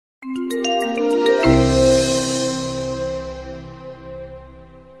How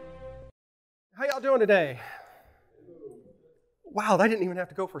y'all doing today? Wow, I didn't even have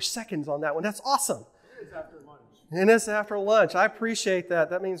to go for seconds on that one. That's awesome. It's after lunch. And it's after lunch. I appreciate that.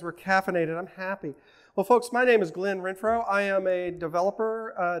 That means we're caffeinated. I'm happy. Well, folks, my name is Glenn Renfro. I am a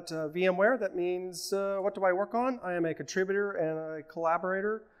developer at VMware. That means, what do I work on? I am a contributor and a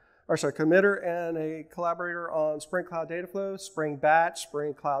collaborator, committer and a collaborator on Spring Cloud Dataflow, Spring Batch,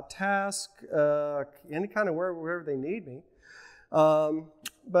 Spring Cloud Task, any kind of wherever they need me.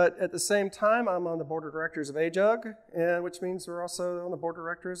 But at the same time, I'm on the board of directors of AJUG, and which means we're also on the board of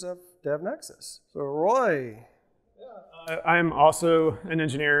directors of Devnexus. So Roy. I'm also an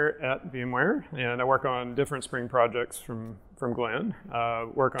engineer at VMware, and I work on different Spring projects from Glenn.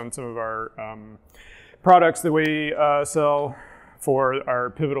 Work on some of our products that we sell for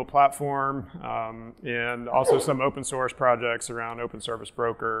our Pivotal platform, and also some open source projects around Open Service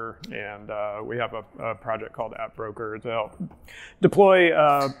Broker, and we have a project called App Broker to help deploy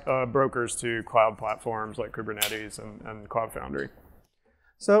brokers to cloud platforms like Kubernetes and Cloud Foundry.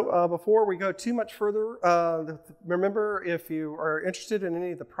 So before we go too much further, remember if you are interested in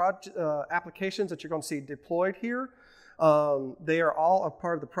any of the applications that you're going to see deployed here, they are all a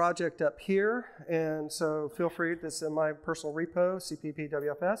part of the project up here, and so feel free, this is in my personal repo,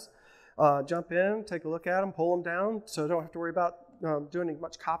 CPPWFS. Jump in, take a look at them, pull them down, so don't have to worry about doing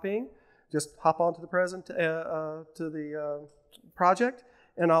much copying. Just hop onto the project,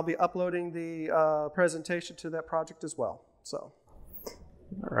 and I'll be uploading the presentation to that project as well. So.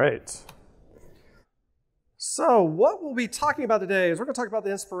 All right. So what we'll be talking about today is we're going to talk about the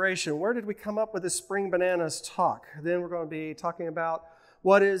inspiration. Where did we come up with this Spring Bananas talk? Then we're going to be talking about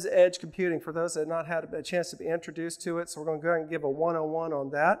what is edge computing for those that have not had a chance to be introduced to it. So we're going to go ahead and give a 101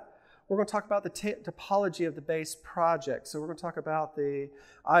 on that. We're going to talk about the topology of the base project. So we're going to talk about the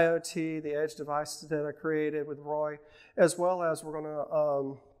IoT, the edge devices that I created with Roy, as well as we're going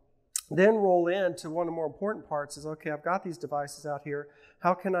to then roll into one of the more important parts is, okay, I've got these devices out here.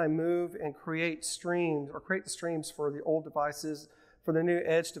 How can I move and create streams or create the streams for the old devices, for the new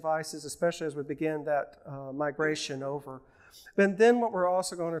edge devices, especially as we begin that migration over. But then what we're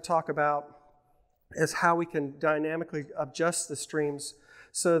also going to talk about is how we can dynamically adjust the streams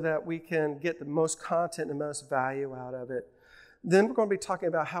so that we can get the most content and the most value out of it. Then we're going to be talking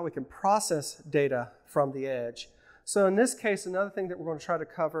about how we can process data from the edge. So in this case, another thing that we're going to try to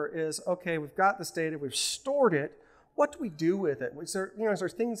cover is, okay, we've got this data, we've stored it, what do we do with it? Is there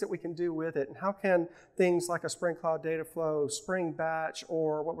things that we can do with it? And how can things like a Spring Cloud Dataflow, Spring Batch,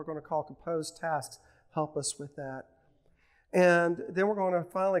 or what we're going to call composed tasks help us with that? And then we're going to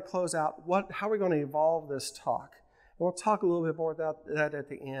finally close out, how are we going to evolve this talk? And we'll talk a little bit more about that at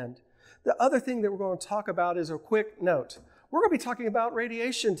the end. The other thing that we're going to talk about is a quick note. We're going to be talking about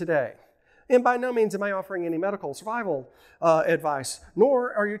radiation today. And by no means am I offering any medical survival advice,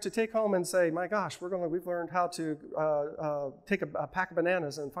 nor are you to take home and say, my gosh, we've learned how to take a pack of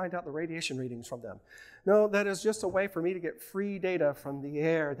bananas and find out the radiation readings from them. No, that is just a way for me to get free data from the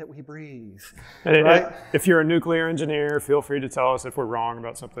air that we breathe. Right? If you're a nuclear engineer, feel free to tell us if we're wrong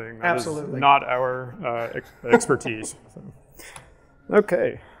about something. That Absolutely. is not our expertise. So.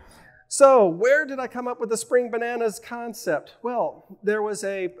 Okay. So where did I come up with the Spring Bananas concept? Well, there was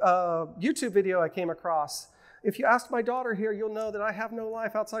a YouTube video I came across. If you ask my daughter here, you'll know that I have no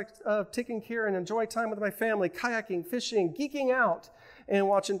life outside of taking care and enjoy time with my family, kayaking, fishing, geeking out, and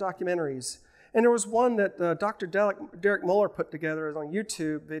watching documentaries. And there was one that Dr. Derek Muller put together as on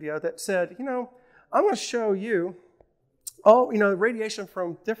YouTube video that said, I'm going to show you radiation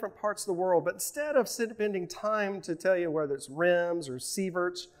from different parts of the world, but instead of spending time to tell you whether it's rems or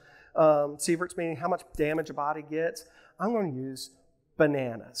sieverts, sieverts meaning how much damage a body gets, I'm going to use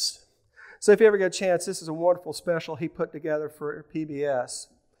bananas. So if you ever get a chance, this is a wonderful special he put together for PBS.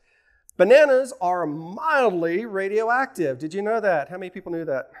 Bananas are mildly radioactive. Did you know that? How many people knew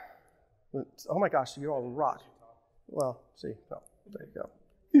that? Oh my gosh, you all rock. Well, see, oh, there you go.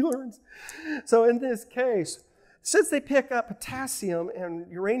 He learns. So in this case, since they pick up potassium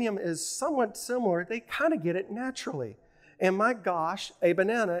and uranium is somewhat similar, they kind of get it naturally. And my gosh, a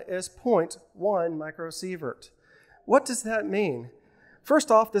banana is 0.1 microsievert. What does that mean?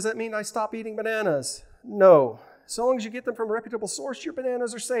 First off, does that mean I stop eating bananas? No. So long as you get them from a reputable source, your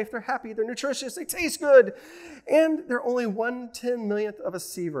bananas are safe, they're happy, they're nutritious, they taste good, and they're only 1/10,000,000th of a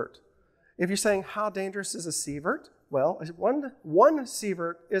sievert. If you're saying, how dangerous is a sievert? Well, one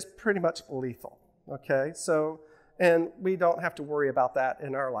sievert is pretty much lethal, okay? So, and we don't have to worry about that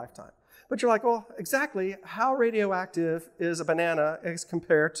in our lifetime. But you're like, well, exactly how radioactive is a banana as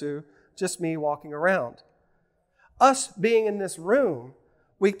compared to just me walking around? Us being in this room,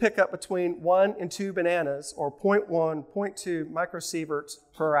 we pick up between 1 and 2 bananas, or 0.1, 0.2 microsieverts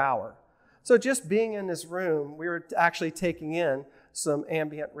per hour. So just being in this room, we were actually taking in some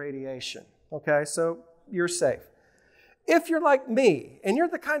ambient radiation. Okay, so you're safe. If you're like me, and you're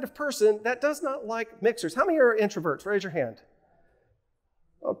the kind of person that does not like mixers, how many are introverts? Raise your hand.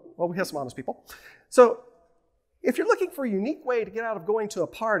 Oh, well, we have some honest people. So if you're looking for a unique way to get out of going to a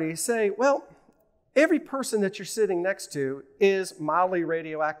party, say, well, every person that you're sitting next to is mildly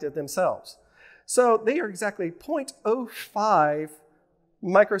radioactive themselves. So they are exactly 0.05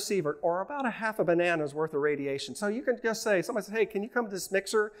 microsievert, or about a half a banana's worth of radiation. So you can just say, somebody says, hey, can you come to this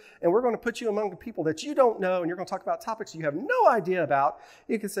mixer, and we're going to put you among the people that you don't know, and you're going to talk about topics you have no idea about.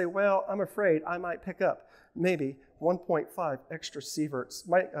 You can say, well, I'm afraid I might pick up maybe 1.5 extra sieverts,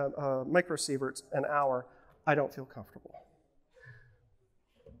 microsieverts an hour. I don't feel comfortable.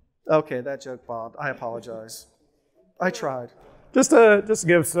 Okay, that joke bombed. I apologize. I tried. Just to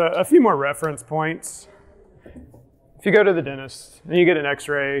give a few more reference points. If you go to the dentist and you get an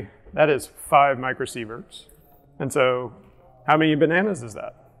x-ray, that is 5 microsieverts. And so how many bananas is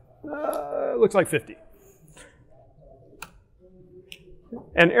that? It looks like 50.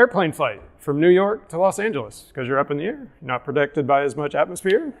 An airplane flight from New York to Los Angeles, because you're up in the air, you're not protected by as much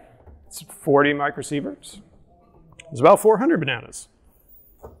atmosphere, it's 40 microsieverts. It's about 400 bananas.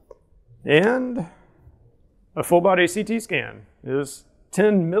 And a full body CT scan is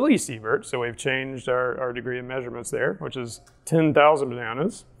 10 millisieverts, so we've changed our degree of measurements there, which is 10,000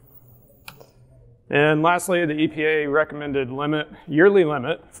 bananas. And lastly, the EPA recommended yearly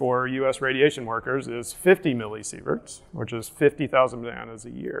limit for US radiation workers is 50 millisieverts, which is 50,000 bananas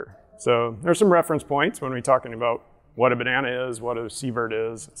a year. So there's some reference points when we're talking about what a banana is, what a sievert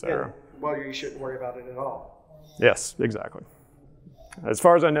is, et cetera. Yeah, well, you shouldn't worry about it at all. Yes, exactly. As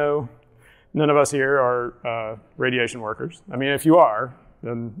far as I know, none of us here are radiation workers. I mean, if you are,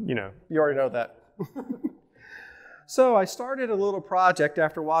 then, you know. You already know that. So I started a little project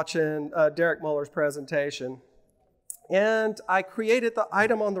after watching Derek Muller's presentation. And I created the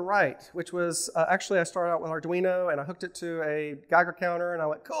item on the right, which was, actually I started out with Arduino, and I hooked it to a Geiger counter, and I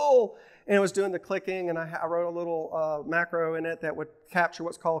went, cool! And it was doing the clicking, and I wrote a little macro in it that would capture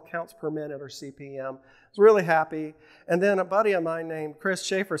what's called counts per minute, or CPM. I was really happy. And then a buddy of mine named Chris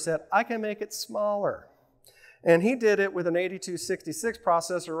Schaefer said, I can make it smaller. And he did it with an 8266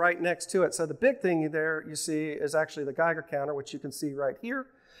 processor right next to it. So the big thing there you see is actually the Geiger counter, which you can see right here.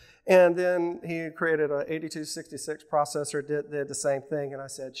 And then he created an 8266 processor, did the same thing, and I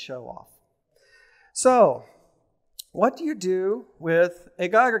said, show off. So what do you do with a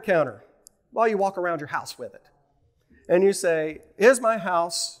Geiger counter? Well, you walk around your house with it. And you say, is my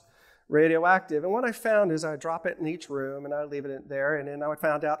house radioactive? And what I found is I drop it in each room, and I leave it there, and then I would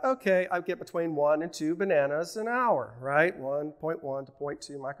find out, okay, I get between 1 and 2 bananas an hour, right? 1.1 to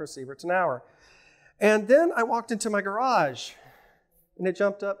 0.2 microsieverts an hour. And then I walked into my garage, and it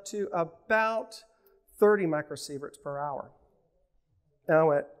jumped up to about 30 microsieverts per hour. And I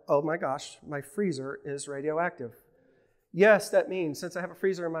went, oh my gosh, my freezer is radioactive. Yes, that means, since I have a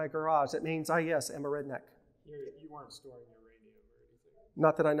freezer in my garage, that means I, yes, am a redneck. You weren't storing uranium or anything?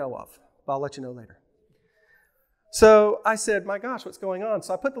 Not that I know of, but I'll let you know later. So I said, my gosh, what's going on?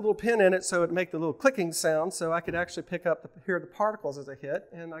 So I put the little pin in it so it would make the little clicking sound so I could actually pick up, hear the particles as I hit,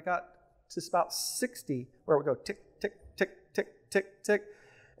 and I got to about 60, where it would go tick, tick, tick, tick, tick, tick,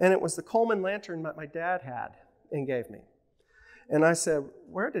 and it was the Coleman lantern that my dad had and gave me. And I said,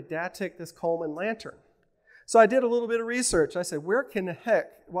 where did Dad take this Coleman lantern? So I did a little bit of research. I said,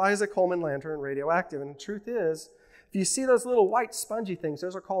 why is a Coleman lantern radioactive? And the truth is, if you see those little white spongy things,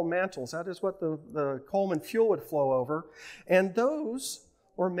 those are called mantles. That is what the Coleman fuel would flow over. And those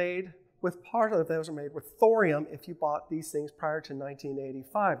were made with, part of those are made with thorium if you bought these things prior to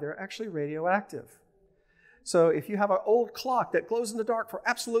 1985. They're actually radioactive. So if you have an old clock that glows in the dark for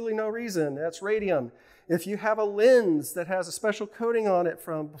absolutely no reason, that's radium. If you have a lens that has a special coating on it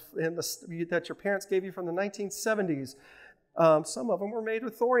that your parents gave you from the 1970s, some of them were made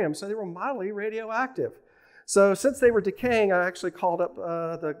with thorium, so they were mildly radioactive. So since they were decaying, I actually called up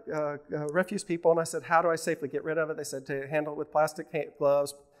the refuse people, and I said, how do I safely get rid of it? They said to handle it with plastic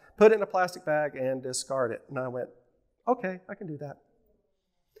gloves, put it in a plastic bag, and discard it. And I went, okay, I can do that.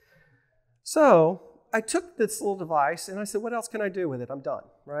 So I took this little device, and I said, what else can I do with it? I'm done,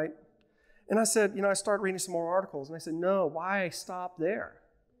 right? And I said, I started reading some more articles, and I said, no, why stop there?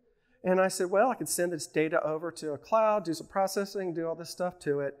 And I said, well, I could send this data over to a cloud, do some processing, do all this stuff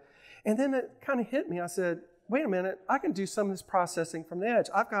to it. And then it kind of hit me. I said, wait a minute, I can do some of this processing from the edge.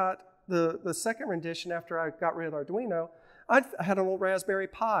 I've got the second rendition after I got rid of Arduino. I had an old Raspberry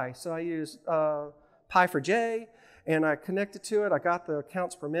Pi, so I used Pi4J, and I connected to it. I got the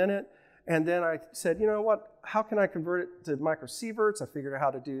counts per minute, and then I said, you know what, how can I convert it to microsieverts? I figured out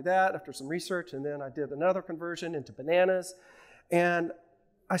how to do that after some research, and then I did another conversion into bananas, and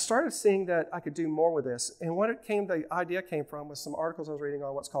I started seeing that I could do more with this. And the idea came from was some articles I was reading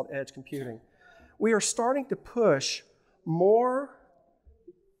on what's called edge computing. We are starting to push more,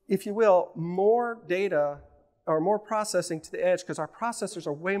 if you will, more data or more processing to the edge because our processors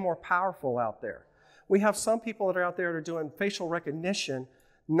are way more powerful out there. We have some people that are out there that are doing facial recognition,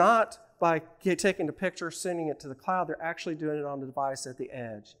 not by taking the picture, sending it to the cloud. They're actually doing it on the device at the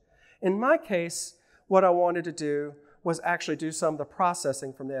edge. In my case, what I wanted to do was actually do some of the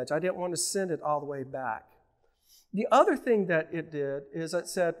processing from the edge. I didn't want to send it all the way back. The other thing that it did is it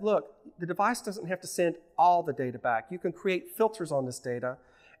said, look, the device doesn't have to send all the data back. You can create filters on this data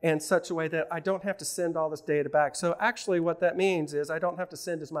in such a way that I don't have to send all this data back. So actually what that means is I don't have to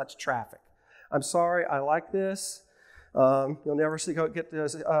send as much traffic. I'm sorry, I like this. You'll never get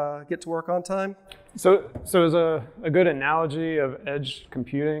to work on time. So is a good analogy of edge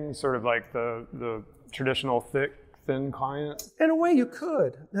computing sort of like the traditional thin client? In a way you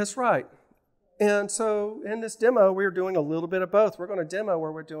could, that's right. And so in this demo, we're doing a little bit of both. We're going to demo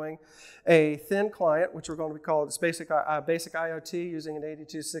where we're doing a thin client, which we're going to call this basic IoT using an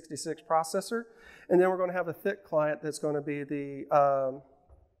 8266 processor. And then we're going to have a thick client that's going to be the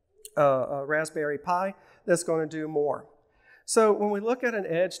Raspberry Pi that's going to do more. So when we look at an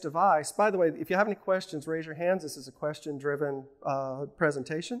edge device, by the way, if you have any questions, raise your hands. This is a question-driven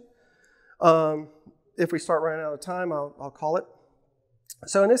presentation. If we start running out of time, I'll call it.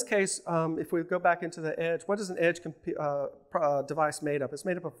 So in this case, if we go back into the edge, what is an edge device made of? It's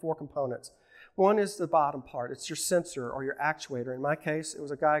made up of 4 components. One is the bottom part. It's your sensor or your actuator. In my case, it was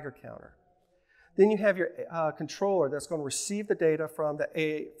a Geiger counter. Then you have your controller that's going to receive the data from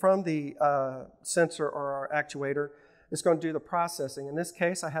the sensor or our actuator. It's going to do the processing. In this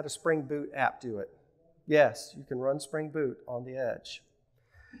case, I had a Spring Boot app do it. Yes, you can run Spring Boot on the edge.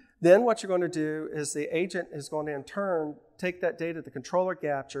 Then what you're going to do is the agent is going to in turn take that data the controller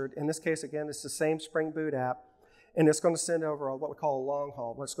captured. In this case, again, it's the same Spring Boot app, and it's going to send over what we call a long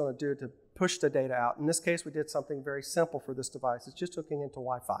haul, what it's going to do to push the data out. In this case, we did something very simple for this device. It's just hooking into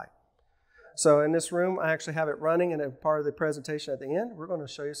Wi-Fi. So in this room, I actually have it running, and as part of the presentation at the end, we're going to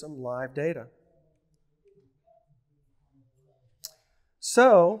show you some live data.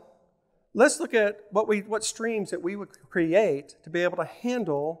 So let's look at what streams that we would create to be able to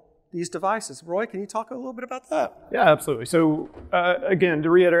handle these devices. Roy, can you talk a little bit about that? Yeah, absolutely. So again, to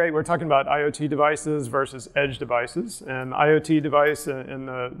reiterate, we're talking about IoT devices versus edge devices. And IoT device in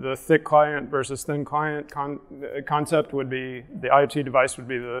the thick client versus thin client concept would be, the IoT device would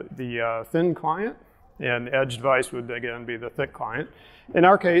be the thin client, and the edge device would, again, be the thick client. In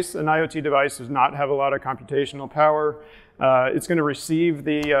our case, an IoT device does not have a lot of computational power. It's going to receive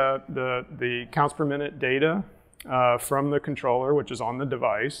the counts per minute data from the controller, which is on the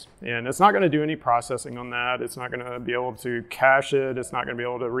device, and it's not going to do any processing on that. It's not going to be able to cache it. It's not going to be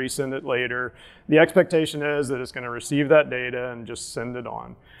able to resend it later. The expectation is that it's going to receive that data and just send it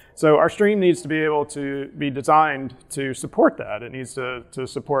on. So our stream needs to be able to be designed to support that. It needs to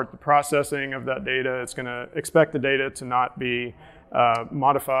support the processing of that data. It's going to expect the data to not be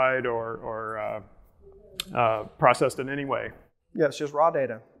modified or processed in any way. Yeah, it's just raw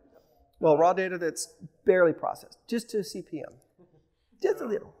data. Well, raw data that's barely processed, just to CPM, just a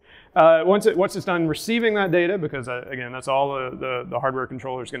little. Once it's done receiving that data, because again, that's all the hardware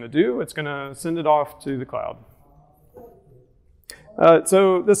controller is going to do, it's going to send it off to the cloud.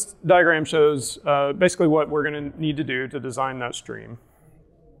 So this diagram shows basically what we're going to need to do to design that stream.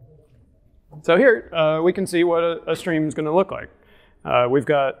 So here we can see what a stream is going to look like. We've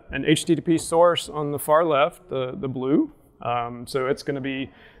got an HTTP source on the far left, the blue. So it's going to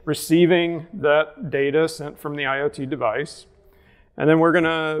be receiving that data sent from the IoT device. And then we're going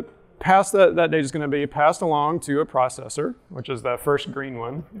to pass that data is going to be passed along to a processor, which is the first green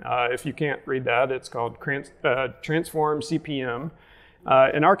one. If you can't read that, it's called transform CPM.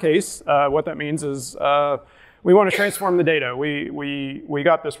 In our case, what that means is we want to transform the data. We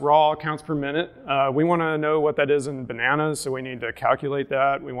got this raw counts per minute. We want to know what that is in bananas, so we need to calculate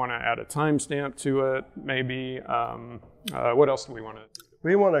that. We want to add a timestamp to it, maybe. What else do we want to do?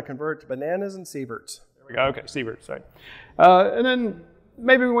 We want to convert to bananas and sieverts. There we go. Okay, sieverts, right. And then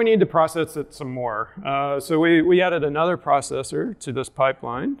maybe we need to process it some more. So we added another processor to this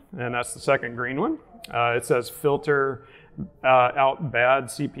pipeline, and that's the second green one. It says filter out bad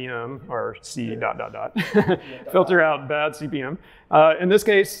CPM, or C ... filter out bad CPM. In this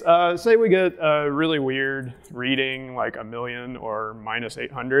case, say we get a really weird reading like 1,000,000 or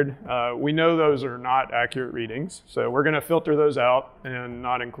 -800. We know those are not accurate readings, so we're going to filter those out and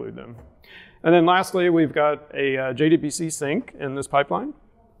not include them. And then lastly, we've got a JDBC sync in this pipeline.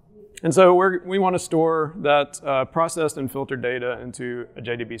 And so we want to store that processed and filtered data into a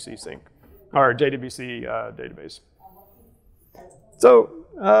JDBC sync, or JDBC database. So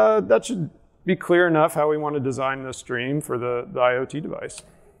that should be clear enough how we want to design this stream for the IoT device.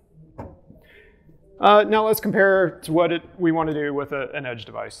 Now let's compare to what we want to do with an edge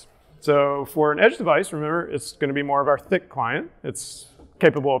device. So for an edge device, remember, it's going to be more of our thick client. It's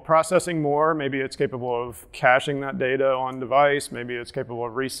capable of processing more. Maybe it's capable of caching that data on device. Maybe it's capable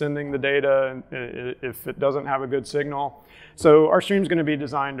of resending the data if it doesn't have a good signal. So our stream is going to be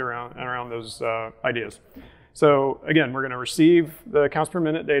designed around those ideas. So again, we're going to receive the counts per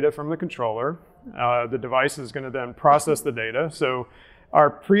minute data from the controller. The device is going to then process the data. So our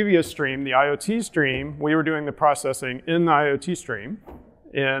previous stream, the IoT stream, we were doing the processing in the IoT stream.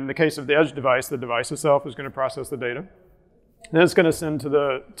 In the case of the edge device, the device itself is going to process the data. And it's going to send to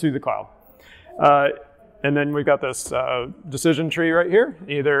the cloud. And then we've got this decision tree right here.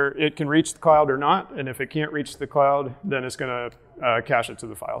 Either it can reach the cloud or not. And if it can't reach the cloud, then it's going to cache it to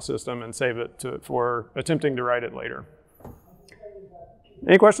the file system and save it for attempting to write it later.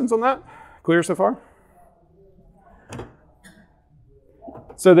 Any questions on that? Clear so far?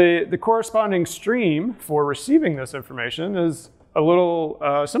 So the corresponding stream for receiving this information is a little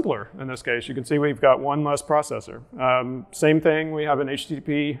simpler in this case. You can see we've got one less processor. Same thing, we have an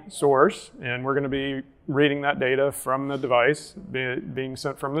HTTP source, and we're going to be reading that data from the device, being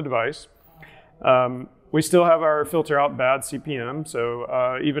sent from the device. We still have our filter out bad CPM,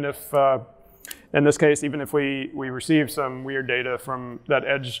 so even if, in this case, even if we receive some weird data from that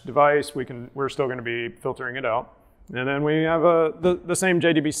edge device, we're still going to be filtering it out. And then we have the same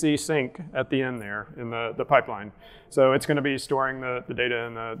JDBC sync at the end there in the pipeline. So it's going to be storing the data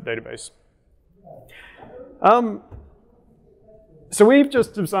in the database. So we've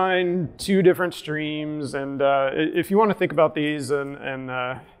just designed two different streams. And if you want to think about these in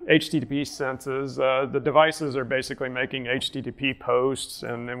HTTP senses, the devices are basically making HTTP posts.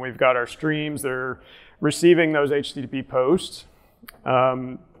 And then we've got our streams that are receiving those HTTP posts.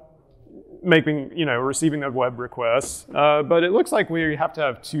 Receiving the web requests. But it looks like we have to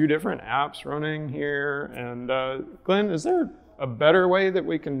have two different apps running here. And Glenn, is there a better way that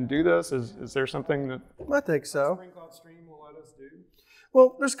we can do this? Is there something that I think so. Spring Cloud Stream will let us do?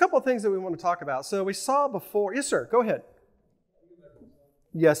 Well, there's a couple of things that we want to talk about. So we saw before. Yes, sir. Go ahead.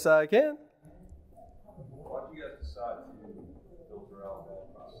 Yes, I can. Why did you guys decide to filter out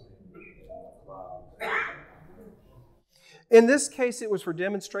that processing in the cloud? In this case, it was for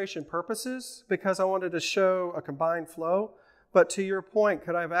demonstration purposes because I wanted to show a combined flow. But to your point,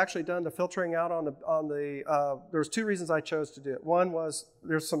 could I have actually done the filtering out on the there's two reasons I chose to do it. One was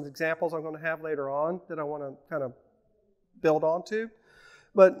there's some examples I'm going to have later on that I want to kind of build onto.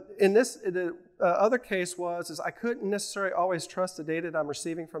 But in this, the other case is I couldn't necessarily always trust the data that I'm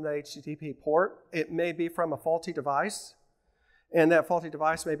receiving from the HTTP port. It may be from a faulty device, and that faulty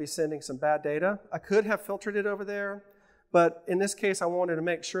device may be sending some bad data. I could have filtered it over there. But in this case, I wanted to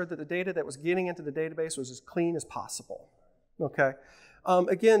make sure that the data that was getting into the database was as clean as possible. Okay.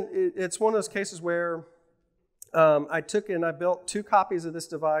 Again, it's one of those cases where I took and I built two copies of this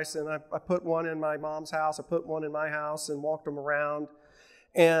device, and I put one in my mom's house, I put one in my house, and walked them around.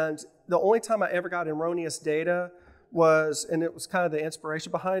 And the only time I ever got erroneous data was, and it was kind of the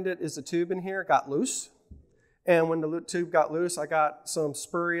inspiration behind it, is the tube in here got loose. And when the tube got loose, I got some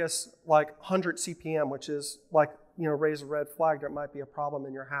spurious, like 100 CPM, which is like, raise a red flag, there might be a problem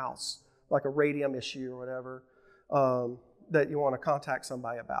in your house, like a radium issue or whatever, that you want to contact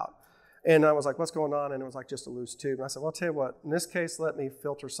somebody about. And I was like, what's going on? And it was like just a loose tube. And I said, well, I'll tell you what, in this case, let me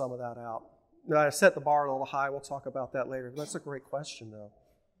filter some of that out. And I set the bar a little high. We'll talk about that later. That's a great question, though.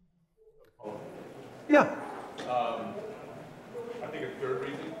 Yeah. I think a third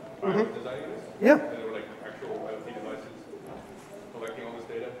reason I was designing this. Yeah. And there were like actual IoT devices collecting all this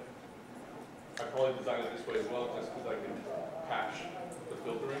data. I probably designed it this way as well, just because I can cache the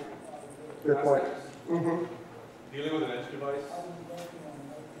filtering. Good point. Dealing with an edge device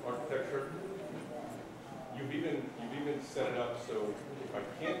architecture, you've even set it up so if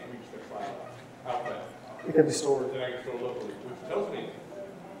I can't reach the cloud outlet, It can be stored. then I can store locally, which tells me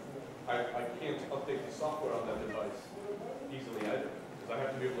I can't update the software on that device easily either, because I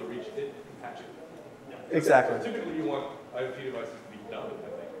have to be able to reach it and patch it. Exactly. So typically, you want IoT devices to be done, I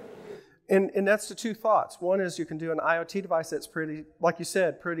think. And that's the two thoughts. One is you can do an IoT device that's pretty, like you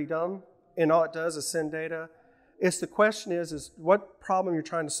said, pretty dumb, and all it does is send data. It's the question is what problem you're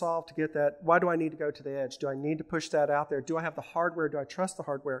trying to solve to get that. Why do I need to go to the edge? Do I need to push that out there? Do I have the hardware? Do I trust the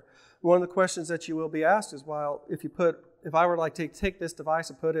hardware? One of the questions that you will be asked is, well, if I were like to take this device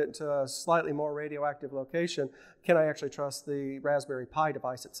and put it into a slightly more radioactive location, can I actually trust the Raspberry Pi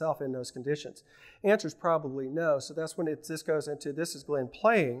device itself in those conditions? Answer is probably no. So that's when this goes into, this is Glenn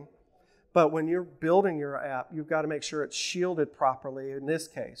playing, but when you're building your app, you've got to make sure it's shielded properly in this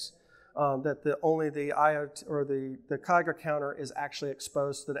case. That only the IOT or the Geiger counter is actually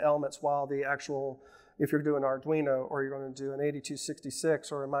exposed to the elements, while the actual, if you're doing Arduino or you're going to do an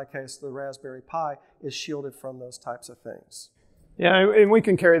 8266, or in my case the Raspberry Pi, is shielded from those types of things. Yeah, and we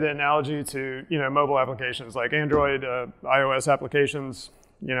can carry the analogy to mobile applications like Android, iOS applications.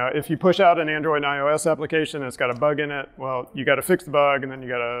 If you push out an Android and iOS application and it's got a bug in it, well, you got to fix the bug, and then you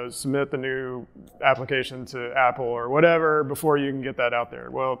got to submit the new application to Apple or whatever before you can get that out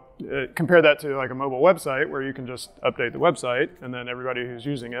there. Well, compare that to like a mobile website where you can just update the website, and then everybody who's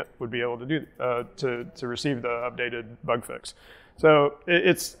using it would be able to do to receive the updated bug fix. So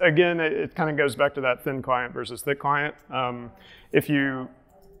it's again, it kind of goes back to that thin client versus thick client. If you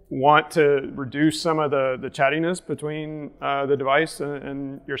want to reduce some of the chattiness between the device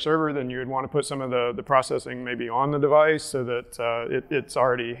and your server, then you would want to put some of the processing maybe on the device so that it's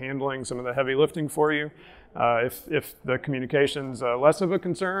already handling some of the heavy lifting for you. If the communication's less of a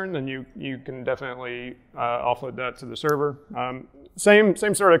concern, then you can definitely offload that to the server. Same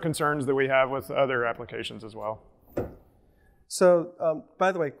sort of concerns that we have with other applications as well. So,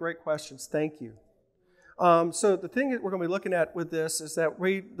 by the way, great questions. Thank you. So the thing that we're going to be looking at with this is that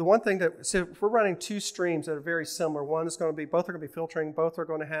so if we're running two streams that are very similar, both are going to be filtering, both are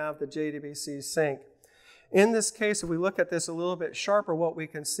going to have the JDBC sync. In this case, if we look at this a little bit sharper, what we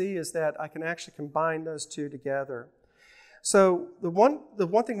can see is that I can actually combine those two together. So the one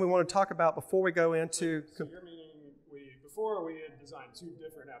thing we want to talk about before we go into... So you're meaning before we had designed two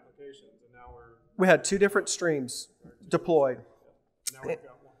different applications, and now we had two different streams deployed. Now we've got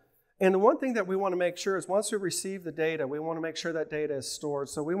one. And the one thing that we want to make sure is once we receive the data, we want to make sure that data is stored.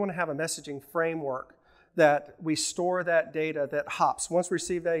 So we want to have a messaging framework that we store that data that hops. Once we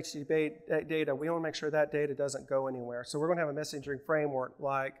receive that HTTP data, we want to make sure that data doesn't go anywhere. So we're going to have a messaging framework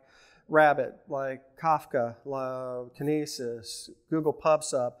like Rabbit, like Kafka, like Kinesis, Google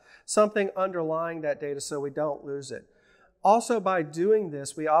PubSub, something underlying that data so we don't lose it. Also, by doing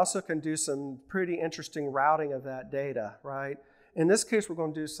this, we also can do some pretty interesting routing of that data, right? In this case, we're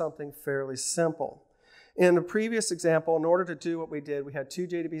going to do something fairly simple. In the previous example, in order to do what we did, we had two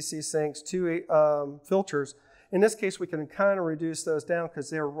JDBC syncs, two filters. In this case, we can kind of reduce those down because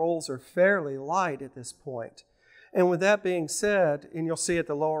their roles are fairly light at this point. And with that being said, and you'll see at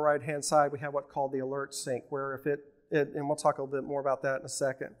the lower right-hand side, we have what's called the alert sync, where if and we'll talk a little bit more about that in a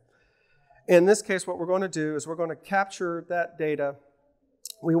second. In this case, what we're going to do is we're going to capture that data.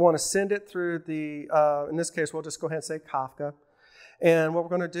 We want to send it through the, in this case, we'll just go ahead and say Kafka. And what we're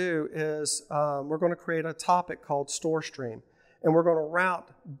going to do is we're going to create a topic called store stream. And we're going to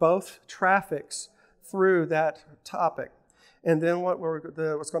route both traffics through that topic. And then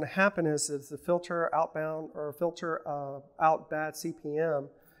what's going to happen is the filter outbound or filter out bad CPM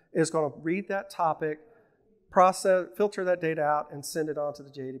is going to read that topic, filter that data out, and send it on to the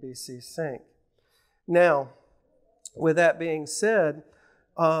JDBC sync. Now, with that being said,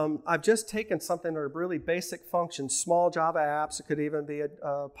 I've just taken something that are really basic functions, small Java apps. It could even be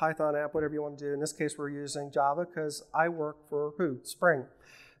a Python app, whatever you want to do. In this case, we're using Java because I work for who? Spring.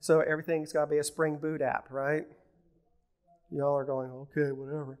 So everything's got to be a Spring Boot app, right? Y'all are going, okay,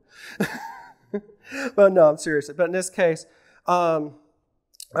 whatever. But no, I'm serious. But in this case, I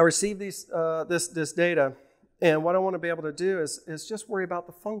received this data, and what I want to be able to do is just worry about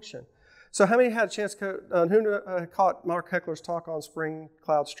the function. So how many had a chance to who caught Mark Heckler's talk on Spring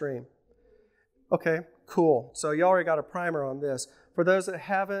Cloud Stream? Okay, cool. So you already got a primer on this. For those that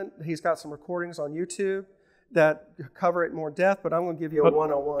haven't, he's got some recordings on YouTube that cover it in more depth, but I'm going to give you a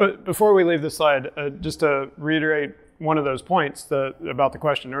one-on-one. But before we leave this slide, just to reiterate one of those points about the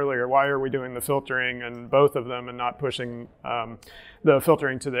question earlier, why are we doing the filtering in both of them and not pushing the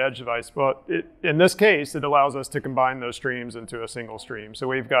filtering to the edge device? Well, in this case, it allows us to combine those streams into a single stream. So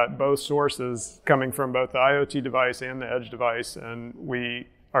we've got both sources coming from both the IoT device and the edge device, and we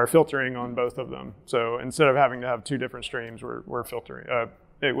are filtering on both of them. So instead of having to have two different streams, we're filtering.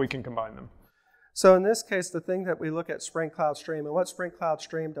 We can combine them. So in this case, the thing that we look at Spring Cloud Stream, and what Spring Cloud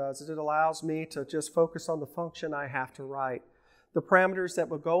Stream does is it allows me to just focus on the function I have to write. The parameters that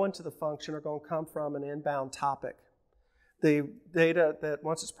will go into the function are going to come from an inbound topic. the data that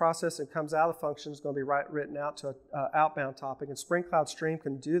once it's processed and comes out of the function is going to be written out to an outbound topic. And Spring Cloud Stream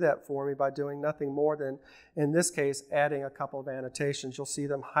can do that for me by doing nothing more than, in this case, adding a couple of annotations. You'll see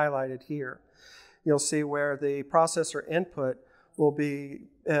them highlighted here. You'll see where the processor input will be,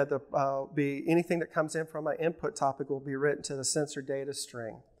 anything that comes in from my input topic will be written to the sensor data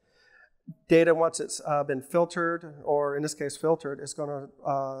string. Data, once it's been filtered, or in this case filtered, is going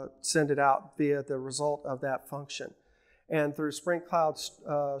to send it out via the result of that function. And through Spring Cloud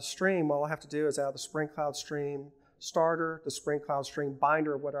Stream, all I have to do is add the Spring Cloud Stream starter, the Spring Cloud Stream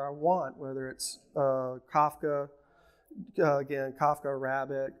binder, whatever I want, whether it's Kafka, again, Kafka,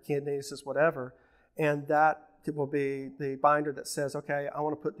 Rabbit, Kinesis, whatever. And that will be the binder that says, okay, I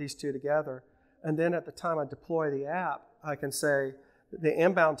want to put these two together. And then at the time I deploy the app, I can say the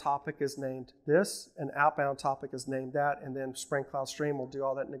inbound topic is named this, and outbound topic is named that, and then Spring Cloud Stream will do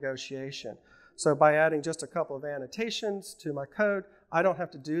all that negotiation. So by adding just a couple of annotations to my code, I don't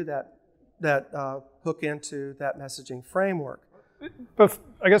have to do that hook into that messaging framework. But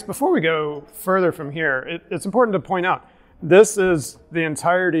I guess before we go further from here, it's important to point out, this is the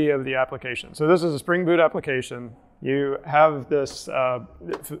entirety of the application. So this is a Spring Boot application. You have this,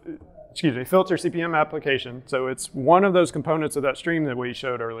 filter CPM application. So it's one of those components of that stream that we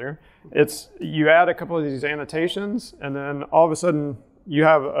showed earlier. You add a couple of these annotations, and then all of a sudden you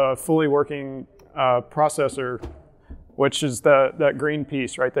have a fully working processor, which is that green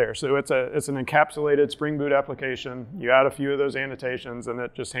piece right there. So it's an encapsulated Spring Boot application. You add a few of those annotations, and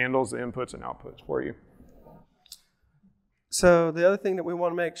it just handles the inputs and outputs for you. So the other thing that we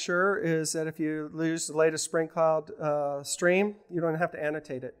want to make sure is that if you use the latest Spring Cloud stream, you don't have to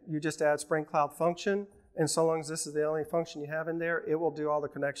annotate it. You just add Spring Cloud function, and so long as this is the only function you have in there, it will do all the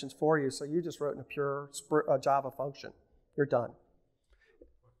connections for you. So you just wrote in a pure Java function. You're done.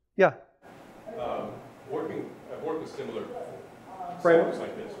 Yeah? I've worked with similar frameworks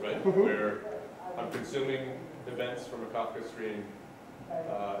like this, right? Mm-hmm. Where I'm consuming events from a Kafka stream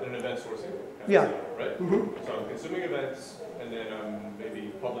in an event sourcing kind Yeah. of setup, right? Mm-hmm. So I'm consuming events, and then I'm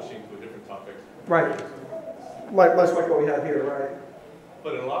maybe publishing to a different topic. Right. Much like what we have here, right?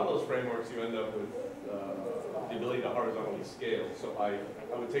 But in a lot of those frameworks, you end up with the ability to horizontally scale. So I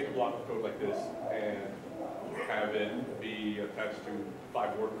would take a block of code like this and have it be attached to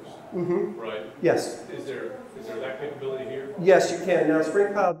 5 workers, right? Yes. Is there that capability here? Yes, you can. Now,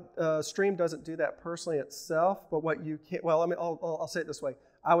 Spring Cloud Stream doesn't do that personally itself, but what you can, well, I'll say it this way.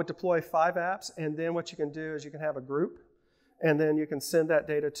 I would deploy 5 apps, and then what you can do is you can have a group, and then you can send that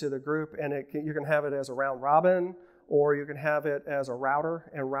data to the group, and you can have it as a round robin, or you can have it as a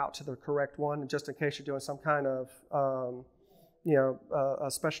router and route to the correct one, just in case you're doing some kind of a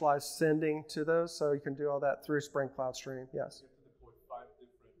specialized sending to those. So you can do all that through Spring Cloud Stream. Yes. You have to deploy 5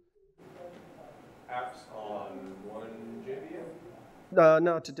 different apps on one JVM?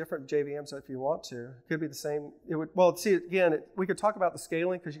 No, to different JVMs if you want to. It could be the same. It would. Well, see, again, we could talk about the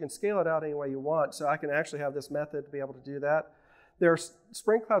scaling because you can scale it out any way you want. So I can actually have this method to be able to do that.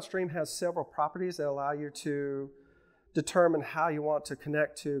 Spring Cloud Stream has several properties that allow you to determine how you want to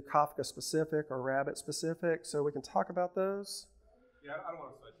connect to Kafka specific or Rabbit specific. So we can talk about those. Yeah, I don't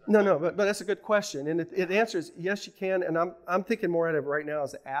want to sidetrack. No, but that's a good question. And it answers, yes, you can. And I'm thinking more out of right now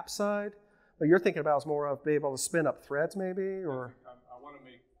as the app side. But you're thinking about is more of being able to spin up threads maybe? Or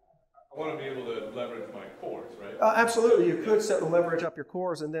I want to be able to leverage my cores, right? Absolutely. You could leverage up your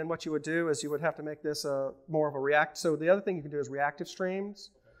cores. And then what you would do is you would have to make this more of a react. So the other thing you can do is reactive streams.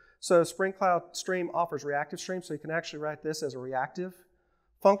 So Spring Cloud Stream offers reactive streams. So you can actually write this as a reactive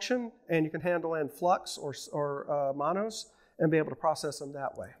function. And you can handle in flux or monos and be able to process them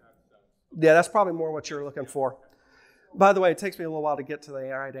that way. Yeah, that's probably more what you're looking for. By the way, it takes me a little while to get to the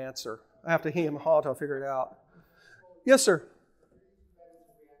right answer. I have to hem and haw until I figure it out. Yes, sir.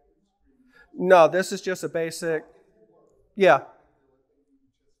 No, this is just a basic, yeah.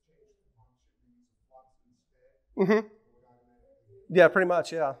 Mm-hmm. Yeah, pretty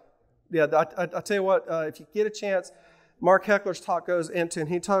much, yeah. Yeah, I tell you what, if you get a chance, Mark Heckler's talk goes into, and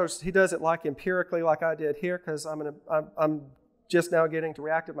he does it like empirically like I did here, because I'm just now getting to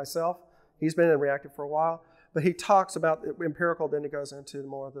reactive myself. He's been in reactive for a while, but he talks about the empirical, then he goes into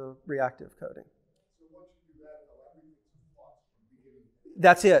more of the reactive coding.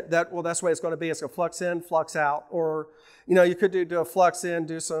 That's it. That's the way it's going to be. It's going to flux in, flux out, or you could do a flux in,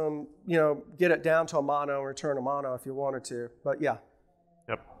 do some, get it down to a mono, and return a mono if you wanted to. But yeah.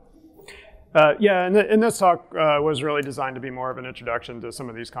 Yep. And this talk was really designed to be more of an introduction to some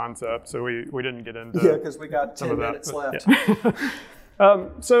of these concepts, so we didn't get into because we got 10 minutes left. Yeah.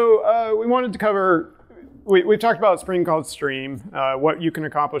 So we wanted to cover. We've talked about Spring Cloud Stream, what you can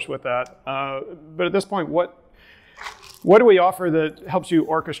accomplish with that. But at this point, what do we offer that helps you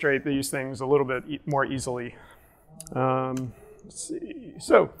orchestrate these things a little bit more easily? Let's see.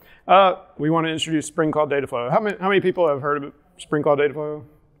 So we want to introduce Spring Call Data Flow. How many people have heard of Spring Call Data Flow?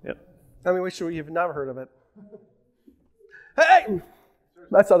 Yeah. I mean, we should. You've never heard of it. Hey,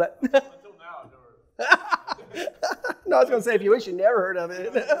 I saw that. Until now, I've never. No, I was going to say, if you wish you never heard of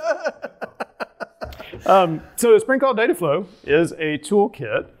it. So the Spring Call Data Flow is a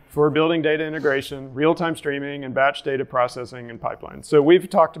toolkit for building data integration, real-time streaming, and batch data processing and pipelines. So we've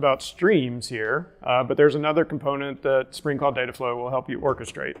talked about streams here, but there's another component that Spring Call Data Flow will help you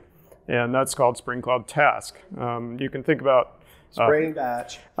orchestrate, and that's called Spring Call Task. You can think about Spring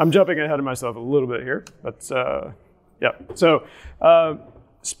batch. I'm jumping ahead of myself a little bit here, but yeah. So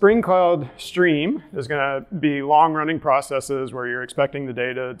Spring Cloud Stream is going to be long-running processes where you're expecting the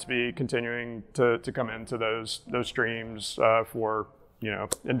data to be continuing to come into those streams for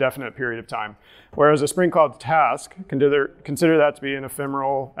indefinite period of time. Whereas a Spring Cloud Task, consider that to be an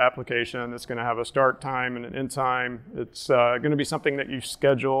ephemeral application that's going to have a start time and an end time. It's going to be something that you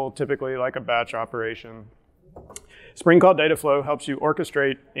schedule, typically like a batch operation. Spring Call Data Flow helps you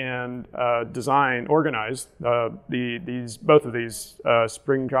orchestrate and organize both of these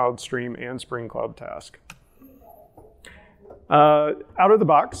Spring Cloud Stream and Spring Cloud Task. Out of the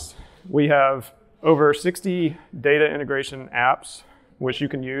box, we have over 60 data integration apps which you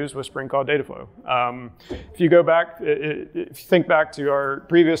can use with Spring Call Data Flow. If you go back, if you think back to our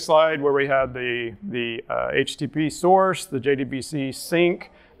previous slide where we had the HTTP source, the JDBC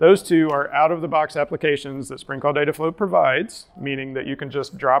sync, those two are out-of-the-box applications that Spring Call Data Flow provides, meaning that you can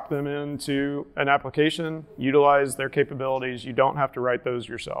just drop them into an application, utilize their capabilities. You don't have to write those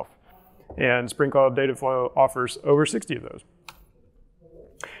yourself. And Spring Call Data Flow offers over 60 of those.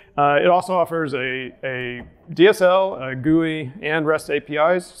 It also offers a DSL, a GUI, and REST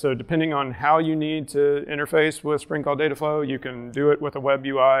APIs. So depending on how you need to interface with Spring Call Data Flow, you can do it with a web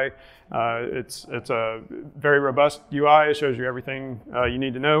UI. It's a very robust UI. It shows you everything you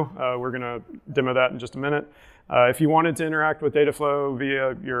need to know. We're going to demo that in just a minute. If you wanted to interact with data flow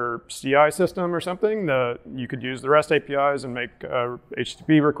via your CI system or something, you could use the REST APIs and make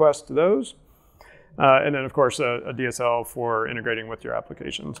HTTP requests to those. And then, of course, a DSL for integrating with your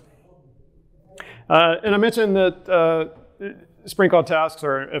applications. And I mentioned that Spring Call tasks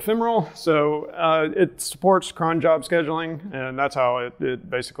are ephemeral, so it supports cron job scheduling, and that's how it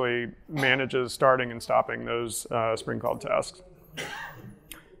basically manages starting and stopping those Spring Call tasks.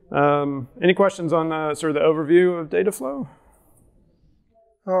 Any questions on sort of the overview of data flow?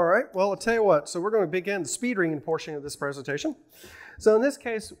 All right, well, I'll tell you what. So we're going to begin the speed reading portion of this presentation. So in this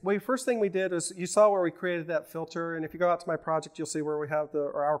case, first thing we did is you saw where we created that filter, and if you go out to my project, you'll see where we have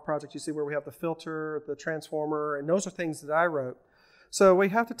our project, you see where we have the filter, the transformer, and those are things that I wrote. So we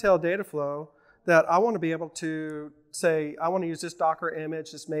have to tell Dataflow that I want to be able to say, I want to use this Docker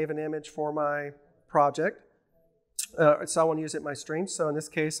image, this Maven image for my project. So I want to use it in my stream. So in this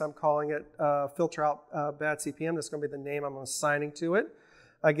case, I'm calling it filter out bad CPM. That's going to be the name I'm assigning to it.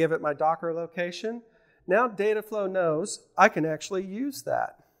 I give it my Docker location. Now Dataflow knows I can actually use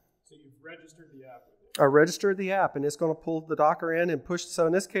that. So you've registered the app. I registered the app, and it's going to pull the Docker in and push. So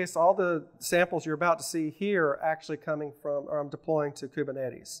in this case, all the samples you're about to see here are actually coming from, or I'm deploying to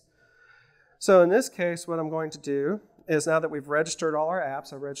Kubernetes. So in this case, what I'm going to do is now that we've registered all our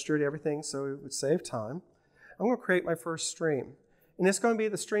apps, I registered everything so it would save time, I'm going to create my first stream. And it's going to be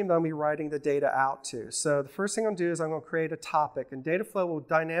the stream that I'm going to be writing the data out to. So the first thing I'm going to do is I'm going to create a topic, and Dataflow will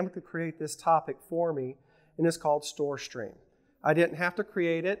dynamically create this topic for me, and it's called store stream. I didn't have to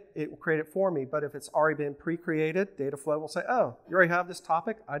create it. It will create it for me, but if it's already been pre-created, Dataflow will say, oh, you already have this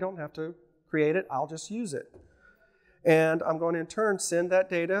topic. I don't have to create it. I'll just use it. And I'm going to, in turn, send that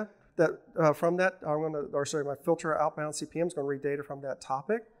data from that. My filter outbound CPM is going to read data from that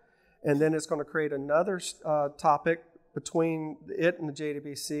topic, and then it's going to create another topic between it and the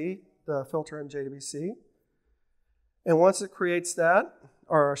JDBC, the filter and JDBC. And once it creates that,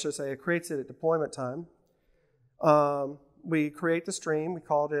 or I should say it creates it at deployment time, we create the stream. We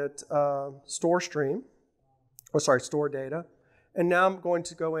called it store stream, store data. And now I'm going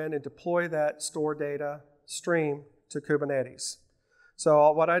to go in and deploy that store data stream to Kubernetes.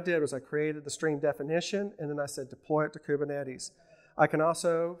 So what I did was I created the stream definition, and then I said deploy it to Kubernetes. I can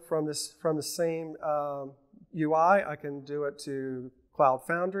also, from the same UI, I can do it to Cloud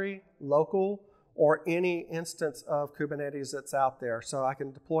Foundry, local, or any instance of Kubernetes that's out there. So I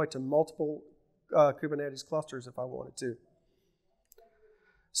can deploy to multiple Kubernetes clusters if I wanted to.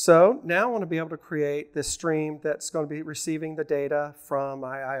 So now I want to be able to create this stream that's going to be receiving the data from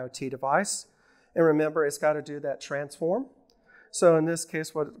my IoT device. And remember, it's got to do that transform. So in this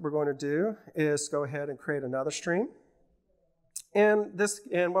case, what we're going to do is go ahead and create another stream. And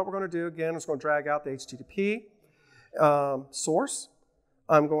what we're going to do again is going to drag out the HTTP source.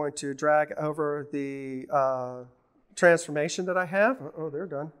 I'm going to drag over the transformation that I have. Oh, they're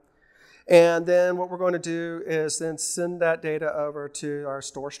done. And then what we're going to do is then send that data over to our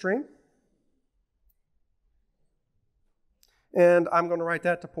store stream. And I'm going to write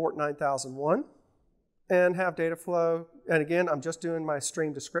that to port 9001 and have data flow. And again, I'm just doing my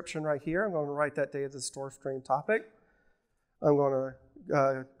stream description right here. I'm going to write that data to the store stream topic. I'm going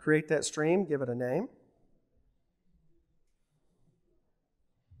to create that stream, give it a name.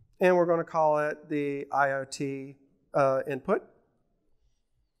 And we're going to call it the IOT input.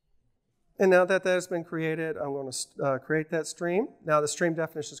 And now that has been created, I'm going to create that stream. Now the stream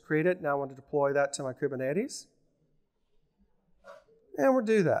definition is created. Now I want to deploy that to my Kubernetes. And we'll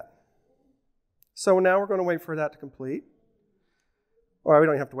do that. So now we're going to wait for that to complete. Or we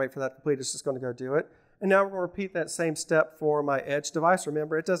don't have to wait for that to complete. It's just going to go do it. And now we're going to repeat that same step for my edge device.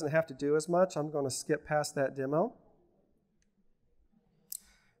 Remember, it doesn't have to do as much. I'm going to skip past that demo.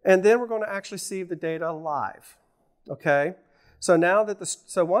 And then we're going to actually see the data live. Okay? So now that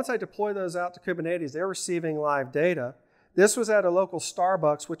once I deploy those out to Kubernetes, they're receiving live data. This was at a local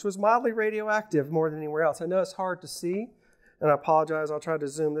Starbucks, which was mildly radioactive more than anywhere else. I know it's hard to see, and I apologize. I'll try to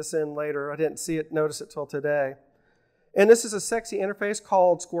zoom this in later. I didn't notice it till today. And this is a sexy interface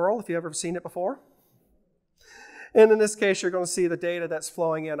called Squirrel, if you've ever seen it before. And in this case, you're going to see the data that's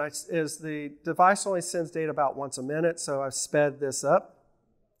flowing in. The device only sends data about once a minute, so I've sped this up.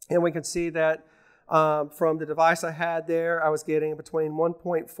 And we can see that from the device I had there, I was getting between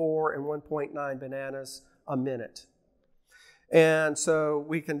 1.4 and 1.9 bananas a minute. And so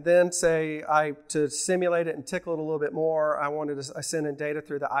we can then say, to simulate it and tickle it a little bit more, I send in data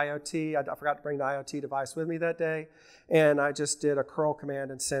through the IoT. I forgot to bring the IoT device with me that day. And I just did a curl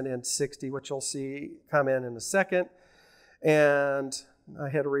command and sent in 60, which you'll see come in a second. And I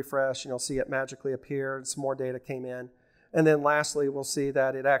hit a refresh, and you'll see it magically appear, and some more data came in. And then lastly, we'll see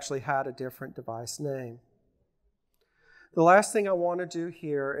that it actually had a different device name. The last thing I want to do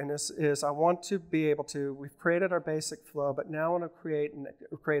here, and this is I want to be able to, we've created our basic flow, but now I want to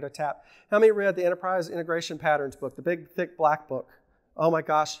create a tap. How many read the Enterprise Integration Patterns book, the big, thick black book? Oh my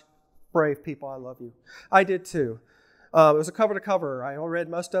gosh, brave people, I love you. I did too. It was a cover to cover. I read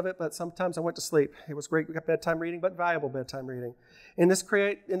most of it, but sometimes I went to sleep. It was great bedtime reading, but valuable bedtime reading. In this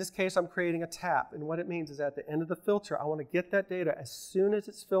case, I'm creating a tap, and what it means is at the end of the filter, I want to get that data as soon as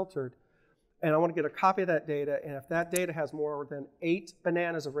it's filtered, and I want to get a copy of that data, and if that data has more than 8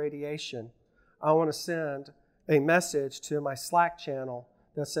 bananas of radiation, I want to send a message to my Slack channel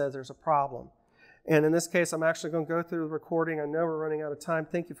that says there's a problem. And in this case, I'm actually going to go through the recording. I know we're running out of time.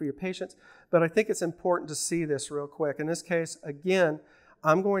 Thank you for your patience. But I think it's important to see this real quick. In this case, again,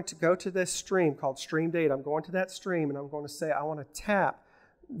 I'm going to go to this stream called stream data. I'm going to that stream, and I'm going to say I want to tap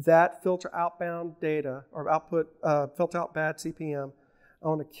that filter outbound data, or output, filter out bad CPM. I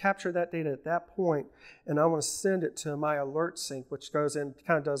want to capture that data at that point, and I want to send it to my alert sync, which goes in,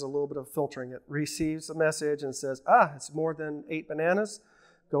 kind of does a little bit of filtering. It receives a message and says, it's more than 8 bananas.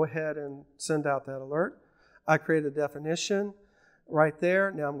 Go ahead and send out that alert. I created a definition right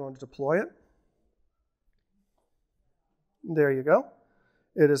there. Now I'm going to deploy it. There you go.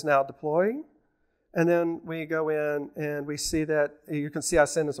 It is now deploying. And then we go in and we see that, you can see I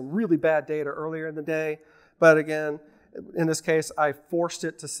sent in some really bad data earlier in the day. But again, in this case, I forced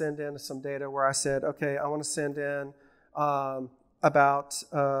it to send in some data where I said, okay, I want to send in about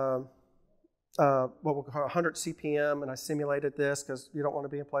what we'll call 100 CPM, and I simulated this because you don't want to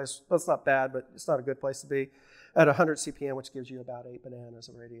be in place, well, it's not bad, but it's not a good place to be, at 100 CPM, which gives you about 8 bananas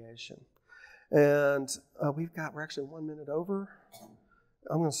of radiation. And we're actually 1 minute over.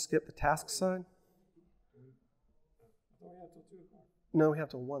 I'm going to skip the task side. No, we have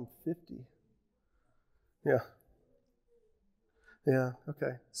till 1:50. Yeah,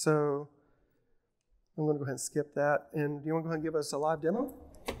 okay. So I'm going to go ahead and skip that. And do you want to go ahead and give us a live demo?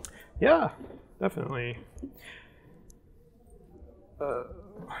 Yeah, definitely.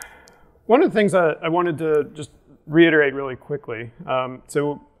 One of the things I wanted to just reiterate really quickly.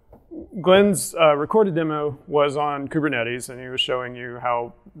 So Glenn's recorded demo was on Kubernetes, and he was showing you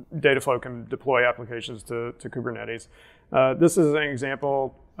how Dataflow can deploy applications to Kubernetes. This is an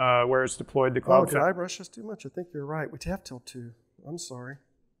example where it's deployed to Cloud. Oh, did I rush this too much? I think you're right. We have till 2. I'm sorry.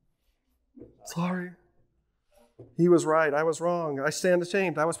 Sorry. He was right. I was wrong. I stand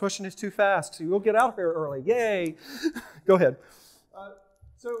ashamed. I was pushing this too fast. So you'll get out here early. Yay. Go ahead.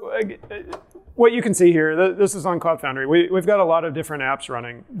 So what you can see here, this is on Cloud Foundry. We've got a lot of different apps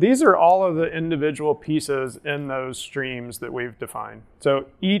running. These are all of the individual pieces in those streams that we've defined. So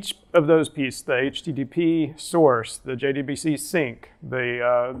each of those pieces, the HTTP source, the JDBC sync,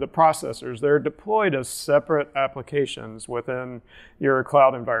 the processors, they're deployed as separate applications within your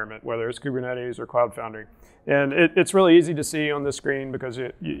cloud environment, whether it's Kubernetes or Cloud Foundry. And it's really easy to see on the screen because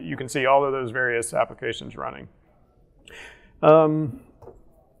you can see all of those various applications running.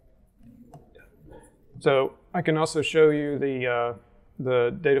 So I can also show you the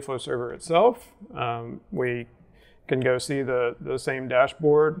Dataflow server itself. We can go see the same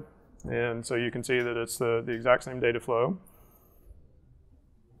dashboard, and so you can see that it's the exact same Dataflow.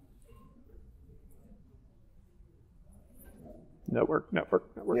 Network.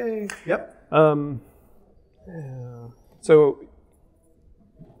 Yay. Yep. So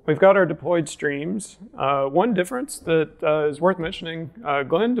we've got our deployed streams. One difference that is worth mentioning,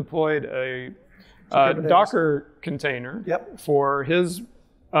 Glenn deployed a Docker container for his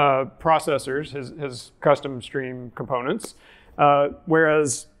processors, his custom stream components.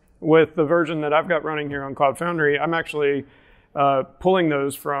 Whereas with the version that I've got running here on Cloud Foundry, I'm actually pulling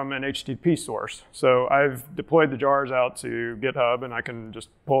those from an HTTP source. So I've deployed the jars out to GitHub, and I can just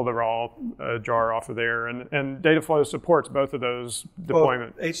pull the raw jar off of there. And Dataflow supports both of those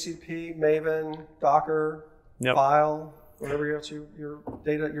deployments. HTTP, Maven, Docker, file, wherever else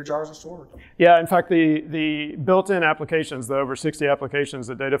your jars are stored. Yeah, in fact, the built-in applications, the over 60 applications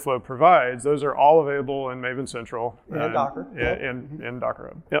that Dataflow provides, those are all available in Maven Central. And Docker. And Docker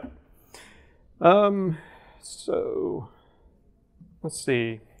Hub, yep. So let's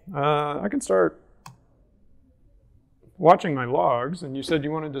see. I can start watching my logs, and you said you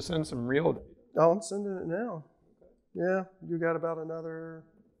wanted to send some real data. Oh, I'm sending it now. Yeah, you got about another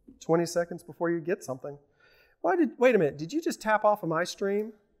 20 seconds before you get something. Wait a minute, did you just tap off of my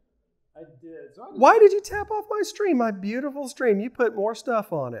stream? I did. Why did you tap off my stream, my beautiful stream? You put more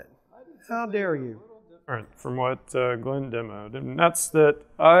stuff on it. How dare you? Different from what Glenn demoed, and that's that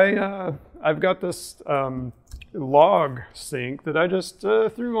I've got this log sync that I just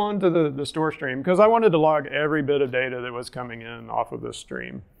threw onto the store stream because I wanted to log every bit of data that was coming in off of this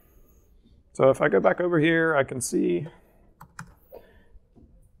stream. So if I go back over here, I can see,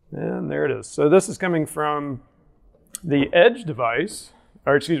 and there it is. So this is coming from the edge device,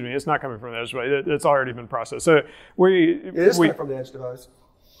 or excuse me, it's not coming from the edge device. It's already been processed. So it is coming from the edge device.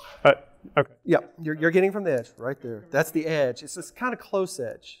 Okay. Yeah, you're getting from the edge right there. That's the edge. It's this kind of close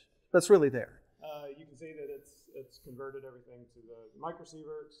edge. That's really there. You can see that it's converted everything to the micro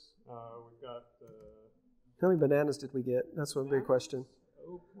sieverts. We've got how many bananas did we get? That's one big question.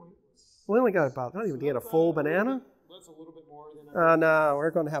 We only got about, not even get a full banana. That's a little bit more than no,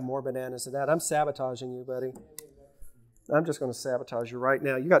 we're going to have more bananas than that. I'm sabotaging you, buddy. I'm just going to sabotage you right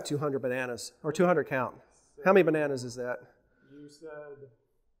now. You got 200 bananas, or 200 count. How many bananas is that? You said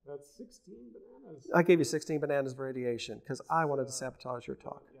that's 16 bananas. I gave you 16 bananas of radiation because I wanted to sabotage your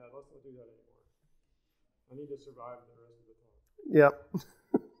talk. Yeah, let's not do that anymore. I need to survive the rest of the talk. Yep.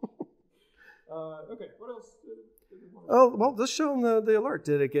 Okay, what else? Oh, well, let's show them the alert.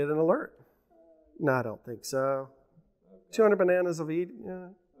 Did it get an alert? No, I don't think so. 200 bananas of eat. Yeah.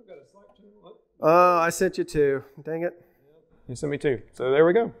 I've got a Slack channel. Oh, I sent you two. Dang it. You sent me two. So there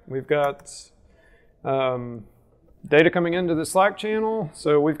we go. We've got data coming into the Slack channel.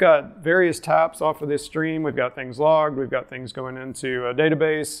 So we've got various taps off of this stream. We've got things logged. We've got things going into a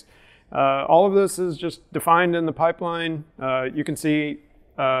database. All of this is just defined in the pipeline. You can see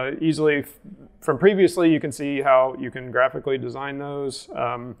easily from previously, you can see how you can graphically design those.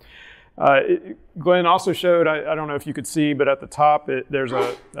 Glenn also showed, I don't know if you could see, but at the top, there's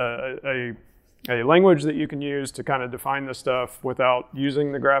a language that you can use to kind of define this stuff without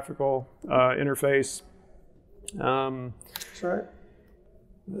using the graphical interface. That's right.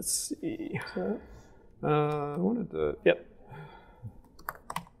 Let's see. I wanted to, yep.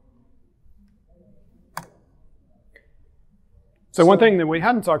 So one thing that we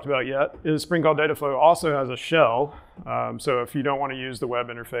hadn't talked about yet is Spring Call Dataflow also has a shell. So if you don't want to use the web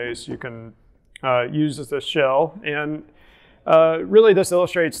interface, you can use this shell. And really this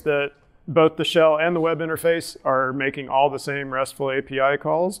illustrates that both the shell and the web interface are making all the same RESTful API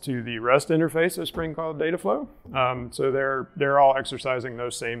calls to the REST interface of Spring Call Dataflow. So they're all exercising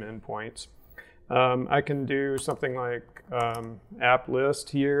those same endpoints. I can do something like app list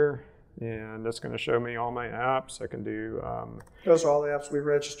here. And that's going to show me all my apps. I can do... Those are all the apps we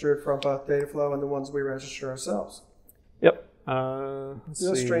registered from both Dataflow and the ones we register ourselves. Yep. Let's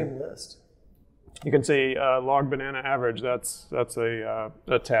do a see. stream list. You can see log banana average. That's a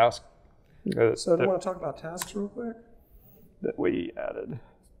task. So do you want to talk about tasks real quick? That we added.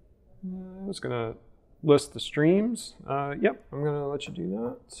 I'm just going to list the streams. Yep, I'm going to let you do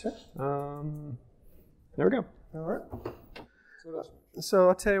that. There we go. All right. So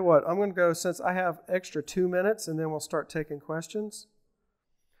I'll tell you what, I'm going to go, since I have extra 2 minutes, and then we'll start taking questions.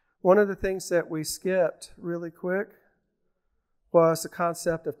 One of the things that we skipped really quick was the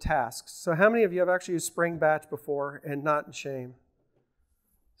concept of tasks. So how many of you have actually used Spring Batch before and not in shame?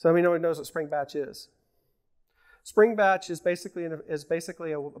 So how many knows what Spring Batch is? Spring Batch is basically an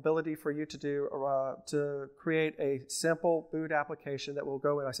ability for you to do to create a simple boot application that will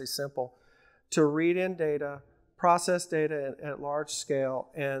go in. I say simple, to read in data, process data at large scale,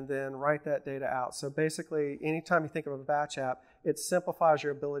 and then write that data out. So basically, anytime you think of a batch app, it simplifies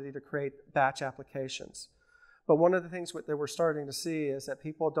your ability to create batch applications. But one of the things that we're starting to see is that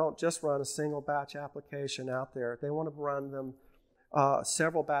people don't just run a single batch application out there. They want to run them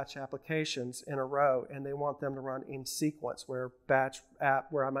several batch applications in a row, and they want them to run in sequence, where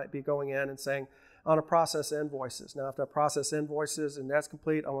I might be going in and saying, I want to process invoices. Now, after I process invoices and that's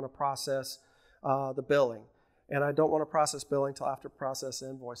complete, I want to process the billing. And I don't want to process billing until after process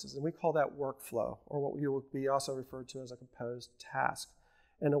invoices. And we call that workflow, or what you will be also referred to as a composed task.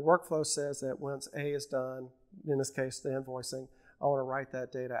 And a workflow says that once A is done, in this case, the invoicing, I want to write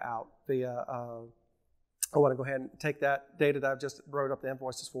that data out via, I want to go ahead and take that data that I've just wrote up the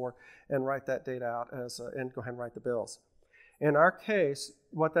invoices for and write that data out and go ahead and write the bills. In our case,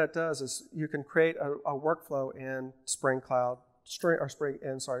 what that does is you can create a workflow in Spring Cloud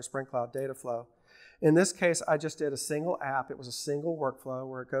Data Flow. In this case, I just did a single app. It was a single workflow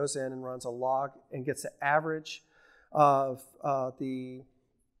where it goes in and runs a log and gets the average of the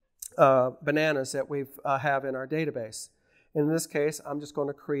bananas that we have in our database. In this case, I'm just going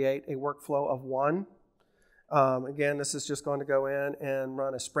to create a workflow of one. Again, this is just going to go in and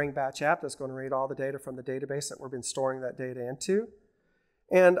run a Spring Batch app that's going to read all the data from the database that we've been storing that data into.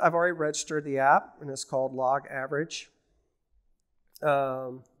 And I've already registered the app, and it's called log average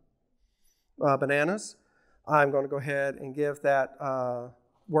bananas. I'm going to go ahead and give that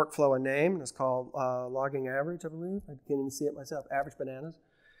workflow a name. It's called logging average, I believe. I can't even see it myself, average bananas.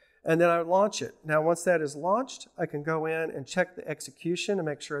 And then I launch it. Now, once that is launched, I can go in and check the execution and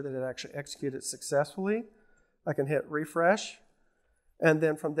make sure that it actually executed successfully. I can hit refresh, and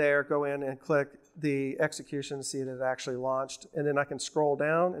then from there, go in and click the execution to see that it actually launched. And then I can scroll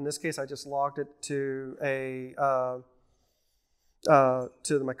down. In this case, I just logged it to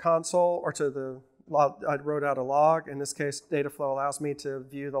my console, or I wrote out a log. In this case, Dataflow allows me to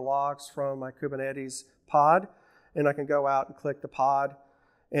view the logs from my Kubernetes pod, and I can go out and click the pod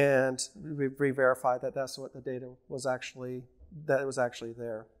and re-verify that that's what the data was actually, that it was actually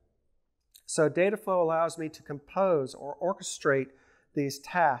there. So Dataflow allows me to compose or orchestrate these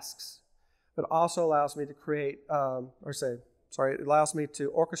tasks, but also allows me to create, it allows me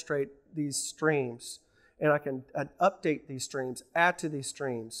to orchestrate these streams. And I can update these streams, add to these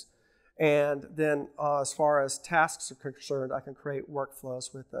streams. And then as far as tasks are concerned, I can create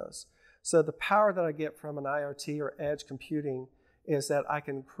workflows with those. So the power that I get from an IoT or edge computing is that I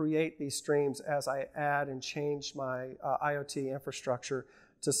can create these streams as I add and change my IoT infrastructure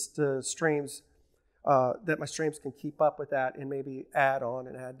to streams, that my streams can keep up with that and maybe add on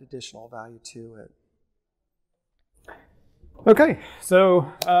and add additional value to it. Okay,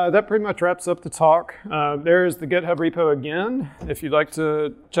 so that pretty much wraps up the talk. There's the GitHub repo again. If you'd like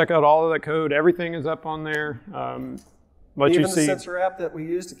to check out all of that code, everything is up on there. Even the sensor app that we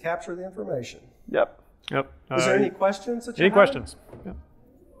use to capture the information. Yep. Is there any questions that you have? Any questions? Yep.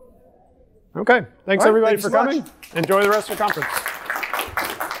 Okay, thanks everybody for coming. Enjoy the rest of the conference.